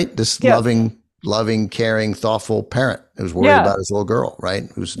sweet, right? This loving, caring, thoughtful parent who's worried about his little girl, right?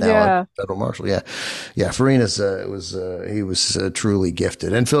 Who's now a federal marshal. Yeah. Farina's he was truly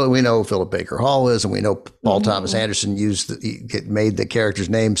gifted, and we know Philip Baker Hall is, and we know Paul Thomas Anderson made the character's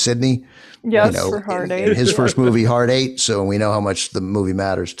name Sydney. Yes, for Hard Eight. In his first movie, Hard Eight. So we know how much the movie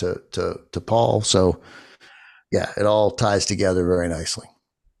matters to Paul. So yeah, it all ties together very nicely.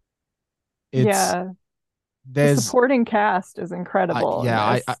 The supporting cast is incredible.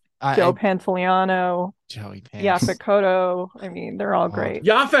 Joe Pantoliano, Joey Pants, Yaphet Kotto. I mean, they're all great.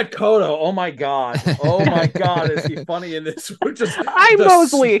 Yaphet Kotto. Oh my god. Is he funny in this?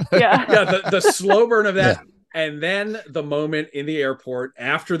 Mosley. The slow burn of that. And then the moment in the airport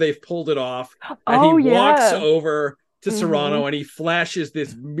after they've pulled it off, and he walks over to Serrano and he flashes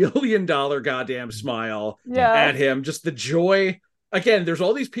this $1 million goddamn smile at him. Just the joy. Again, there's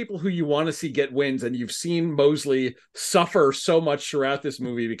all these people who you want to see get wins, and you've seen Mosley suffer so much throughout this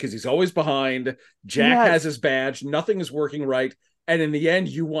movie because he's always behind. Jack has his badge. Nothing is working right. And in the end,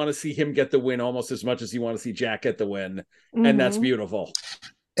 you want to see him get the win almost as much as you want to see Jack get the win. And that's beautiful.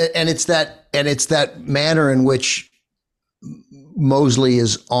 And it's that manner in which Mosley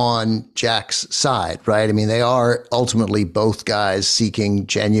is on Jack's side, right? I mean, they are ultimately both guys seeking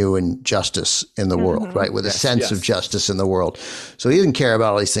genuine justice in the world, right? With a sense of justice in the world. So he doesn't care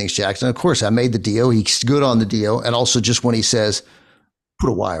about all these things, Jackson. Of course, I made the deal. He's good on the deal. And also just when he says, put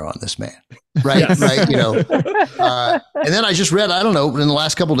a wire on this man, right? Right. You know, and then I just read, I don't know, in the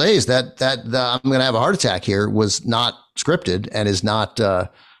last couple of days that I'm going to have a heart attack here was not scripted and is not,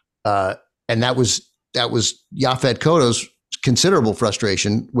 and that was Yaphet Kotto's considerable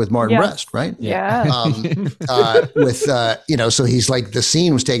frustration with Martin Brest, right? So he's like, the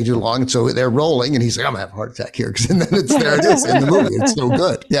scene was taking too long, and so they're rolling, and he's like, I'm gonna have a heart attack here, because then there it is in the movie. It's so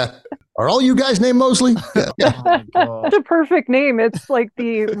good. Yeah. Are all you guys named Mosley? Yeah. It's a perfect name. It's like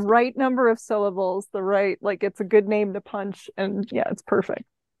the right number of syllables, it's a good name to punch, and it's perfect.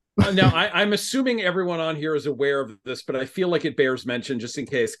 Now, I'm assuming everyone on here is aware of this, but I feel like it bears mention just in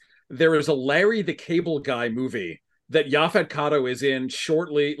case. There is a Larry the Cable Guy movie that Yaphet Kotto is in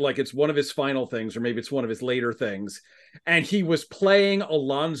shortly, like it's one of his final things, or maybe it's one of his later things. And he was playing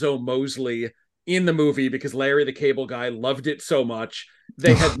Alonzo Mosley in the movie because Larry the Cable Guy loved it so much.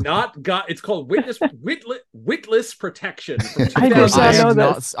 They had not got, it's called Witless Protection. From I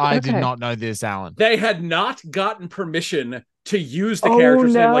did not know this, Alan. They had not gotten permission to use the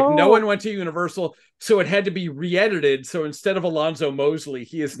character's name. Like, no one went to Universal, so it had to be re-edited. So instead of Alonzo Mosley,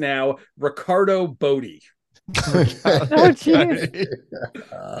 he is now Ricardo Bodie. Jeez.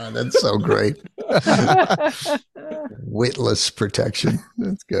 That's so great. Witless Protection.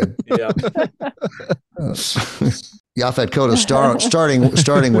 That's good. Yeah. Yaphet Kotto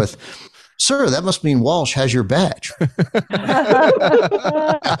starting with, sir, that must mean Walsh has your badge. And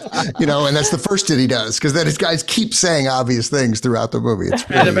that's the first that he does, because then his guys keep saying obvious things throughout the movie.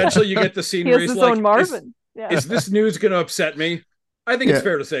 And eventually you get the scene he where has he's his like, own Marvin. Is this news going to upset me? I think it's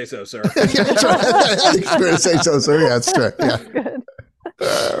fair to say so, sir. That's right. I think it's fair to say so, sir. Yeah, that's right. Yeah.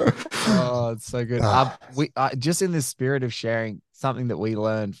 Oh, it's so good. We just in the spirit of sharing something that we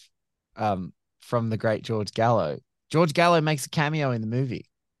learned from the great George Gallo. George Gallo makes a cameo in the movie.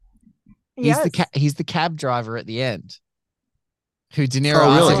 He's the cab driver at the end, who De Niro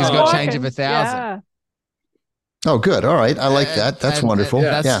asks if he's got change of 1,000. Yeah. Oh, good. All right. I like that. That's wonderful.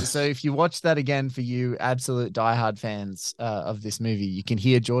 So if you watch that again, for you absolute diehard fans of this movie, you can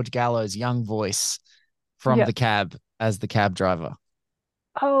hear George Gallo's young voice from the cab as the cab driver.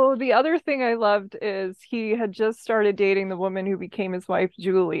 Oh, the other thing I loved is he had just started dating the woman who became his wife,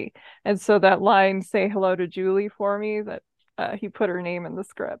 Julie. And so that line, say hello to Julie for me, that he put her name in the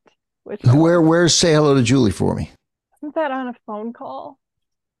script. Where's say hello to Julie for me? Isn't that on a phone call?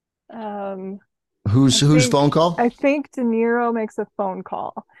 Whose phone call? I think De Niro makes a phone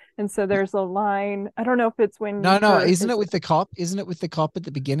call. And so there's a line. I don't know if it's when No, isn't it with the cop? Isn't it with the cop at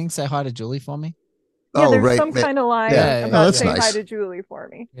the beginning? Say hi to Julie for me. Yeah, there's some kind of line about say hi to Julie for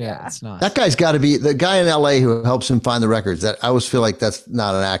me. Yeah, that's nice. That guy's got to be the guy in LA who helps him find the records. That I always feel like that's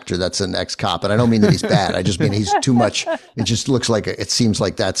not an actor, that's an ex-cop. And I don't mean that he's bad. I just mean he's too much. It just looks like it seems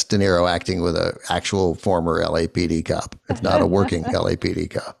like that's De Niro acting with an actual former LAPD cop. It's not a working LAPD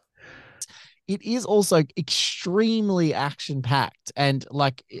cop. It is also extremely action packed and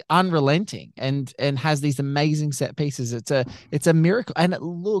like unrelenting and has these amazing set pieces. It's a miracle. And it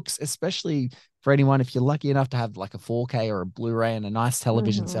looks, especially for anyone, if you're lucky enough to have like a 4K or a Blu-ray and a nice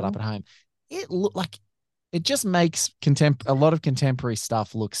television set up at home, it just makes a lot of contemporary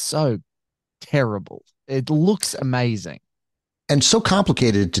stuff look so terrible. It looks amazing. And so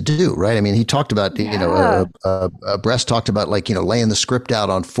complicated to do, right? I mean, he talked about, Brest talked about laying the script out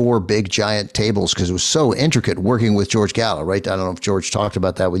on 4 big giant tables because it was so intricate working with George Gallo, right? I don't know if George talked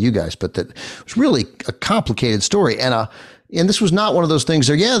about that with you guys, but that it was really a complicated story. And this was not one of those things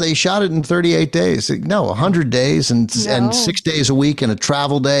where, they shot it in 38 days. No, 100 days and 6 days a week and a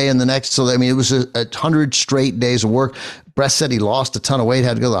travel day and the next. So, I mean, it was 100 straight days of work. Brest said he lost a ton of weight,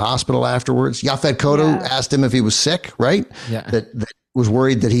 had to go to the hospital afterwards. Yaphet Kotto asked him if he was sick, right? Yeah. That was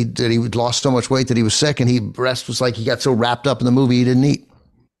worried that he lost so much weight that he was sick. And Brest was like, he got so wrapped up in the movie, he didn't eat.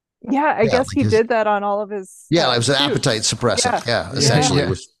 Yeah, I guess he did that on all of his. Yeah, it was an appetite suppressant. Yeah, essentially. It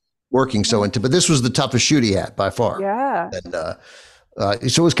was working so into, but this was the toughest shoot he had by far. Yeah. And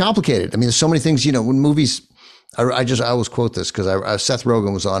so it was complicated. I mean, there's so many things, when movies, I always quote this because Seth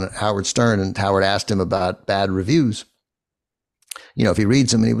Rogen was on Howard Stern and Howard asked him about bad reviews. If he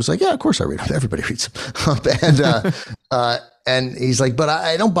reads them, and he was like, yeah, of course I read them. Everybody reads them. And he's like, but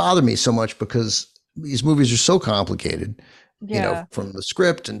I don't bother me so much because these movies are so complicated, from the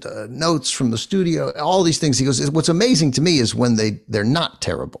script and notes from the studio, all these things. He goes, what's amazing to me is when they're not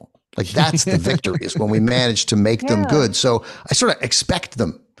terrible. Like that's the victory is when we manage to make them good. So I sort of expect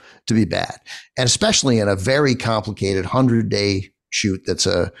them to be bad. And especially in a very complicated 100-day shoot that's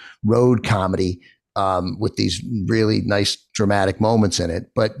a road comedy with these really nice dramatic moments in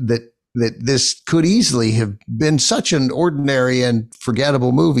it. But that this could easily have been such an ordinary and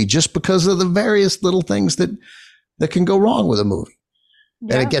forgettable movie just because of the various little things that can go wrong with a movie.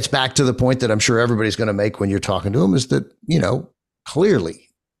 Yeah. And it gets back to the point that I'm sure everybody's going to make when you're talking to him is that, clearly,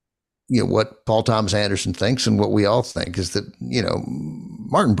 what Paul Thomas Anderson thinks and what we all think is that,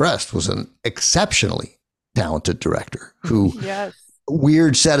 Martin Brest was an exceptionally talented director who a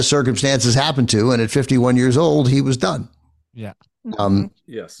weird set of circumstances happened to. And at 51 years old, he was done. Yeah.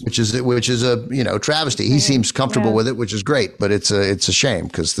 Yes. Which is a travesty. He seems comfortable with it, which is great, but it's a shame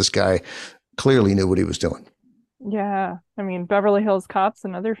because this guy clearly knew what he was doing. Yeah. I mean, Beverly Hills Cop's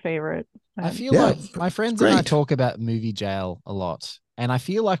another favorite. I feel like my friends and I talk about movie jail a lot. And I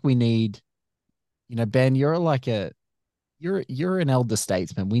feel like we need, Ben, you're an elder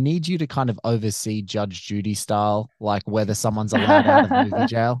statesman. We need you to kind of oversee Judge Judy style, like whether someone's allowed out of movie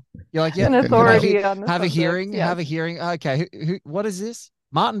jail. You're like, an authority on have a hearing, have a hearing. Okay, who what is this?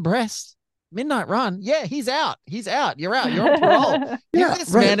 Martin Brest, Midnight Run. Yeah, he's out. You're out. You're on parole. Give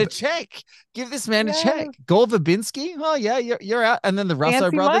this man a check. Give this man a check. Gore Verbinski. Oh yeah, you're out. And then the Russo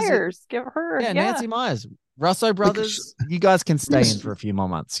Nancy brothers. Myers. Give her. Yeah, Nancy Myers. Russo brothers. You guys can stay in for a few more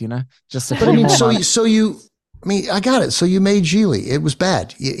months. Just a few more months. I got it. So you made Geely. It was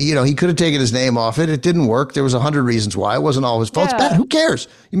bad. He could have taken his name off it. It didn't work. There was 100 reasons why. It wasn't all his fault. It's bad. Who cares?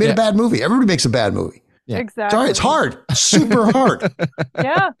 You made a bad movie. Everybody makes a bad movie. Yeah. Exactly. Sorry, it's hard. Super hard.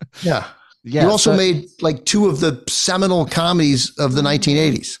 Yeah. Yeah. You also made like 2 of the seminal comedies of the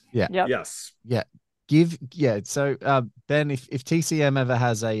 1980s. Yeah. Yep. Yes. Yeah. So Ben, if TCM ever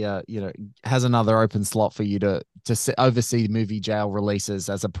has has another open slot for you to oversee movie jail releases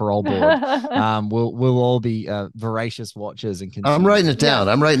as a parole board, we'll all be voracious watchers and consumers. I'm writing it down.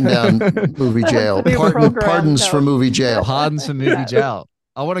 I'm writing down movie jail. Pardons for movie jail. Pardons for movie jail.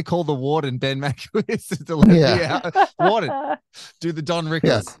 I want to call the warden Ben Mankiewicz to let me out. Warden, do the Don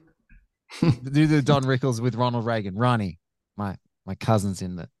Rickles. Do the Don Rickles with Ronald Reagan. Ronnie, my cousin's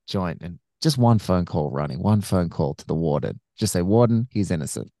in the joint, and just one phone call, Ronnie. One phone call to the warden. Just say, warden, he's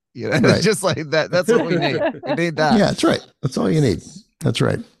innocent. Right. Just like that. That's what we need. We need that. Yeah, that's right. That's all you need. That's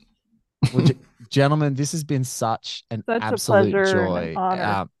right. Well, gentlemen, this has been such an absolute joy.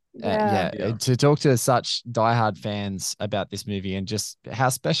 To talk to such diehard fans about this movie and just how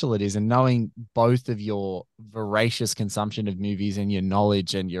special it is, and knowing both of your voracious consumption of movies and your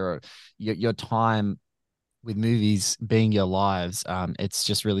knowledge and your time with movies being your lives, it's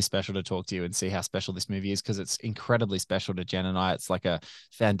just really special to talk to you and see how special this movie is, because it's incredibly special to Jen and I. It's like a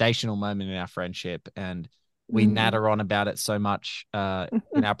foundational moment in our friendship, and we natter on about it so much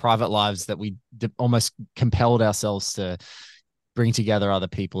in our private lives that we almost compelled ourselves to bring together other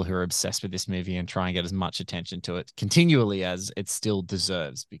people who are obsessed with this movie and try and get as much attention to it continually as it still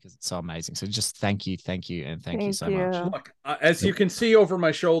deserves, because it's so amazing. So just thank you, and thank you so much. Look, as you can see over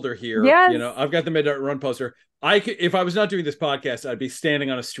my shoulder here, yes. You know, I've got the Midnight Run poster. If I was not doing this podcast, I'd be standing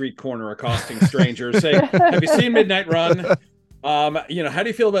on a street corner accosting strangers saying, have you seen Midnight Run? You know, how do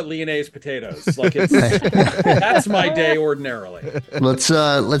you feel about Lyonnaise potatoes? Like, that's my day ordinarily.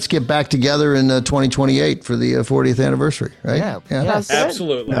 Let's get back together in 2028 for the 40th anniversary, right? Yeah. Yes.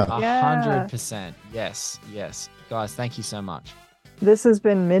 Absolutely. 100%. Yes. Guys, thank you so much. This has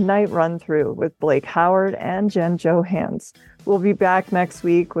been Midnight Run Through with Blake Howard and Jen Johans. We'll be back next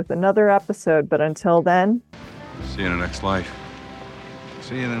week with another episode, but until then, see you in the next life.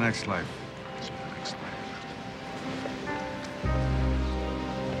 See you in the next life.